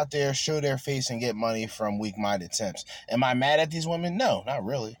just go out there, show their face, and get money from weak-minded simps. Am I mad at these women? No, not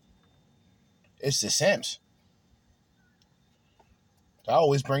really. It's the simps. I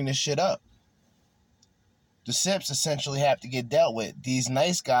always bring this shit up. The simps essentially have to get dealt with. These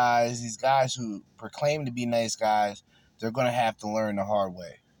nice guys, these guys who proclaim to be nice guys, they're going to have to learn the hard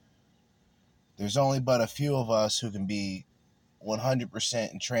way. There's only but a few of us who can be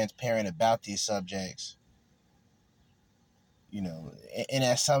 100% and transparent about these subjects, you know, and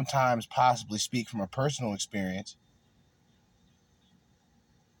that sometimes possibly speak from a personal experience.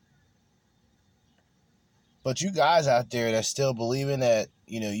 But you guys out there that still believing that,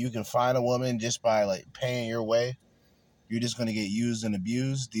 you know, you can find a woman just by like paying your way, you're just going to get used and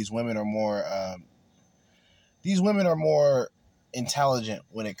abused. These women are more intelligent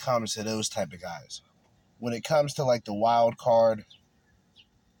when it comes to those type of guys. When it comes to like the wild card,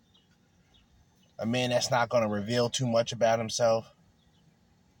 a man that's not going to reveal too much about himself,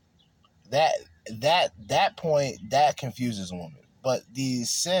 that point that confuses a woman. But these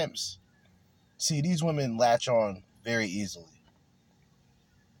simps, see, these women latch on very easily.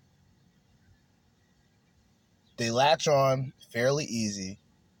 They latch on fairly easy,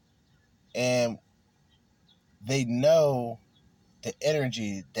 and they know the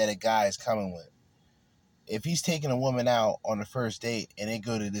energy that a guy is coming with. If he's taking a woman out on the first date and they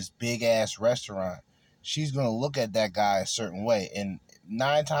go to this big ass restaurant, she's going to look at that guy a certain way. And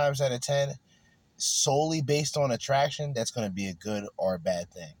 9 times out of 10, solely based on attraction, that's going to be a good or a bad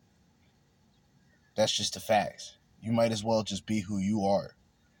thing. That's just the facts. You might as well just be who you are.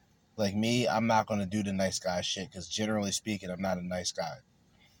 Like me, I'm not going to do the nice guy shit because generally speaking, I'm not a nice guy.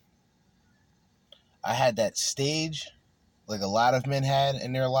 I had that stage, like a lot of men had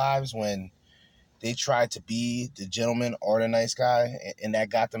in their lives, when they tried to be the gentleman or the nice guy, and that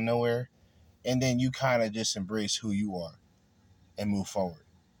got them nowhere. And then you kind of just embrace who you are and move forward.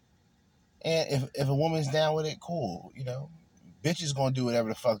 And if a woman's down with it, cool, you know. Bitches gonna do whatever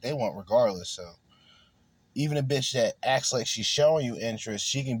the fuck they want regardless, so even a bitch that acts like she's showing you interest,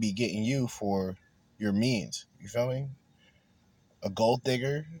 she can be getting you for your means. You feel me? A gold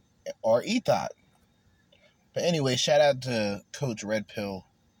digger or e-thought. But anyway, shout out to Coach Red Pill.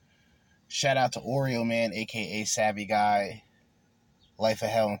 Shout out to Oreo Man, aka Savvy Guy, Life of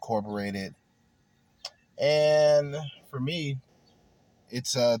Hell Incorporated. And for me,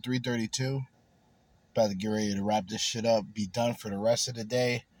 it's 3:32. About to get ready to wrap this shit up, be done for the rest of the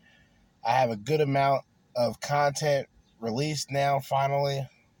day. I have a good amount of content released now, finally.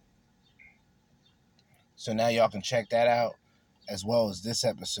 So now y'all can check that out, as well as this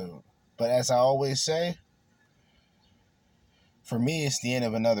episode. But as I always say, for me, it's the end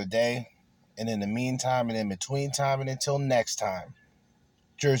of another day. And in the meantime, and in between time, and until next time,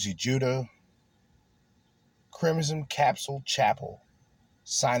 Jersey Judah, Crimson Capsule Chapel,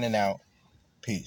 signing out.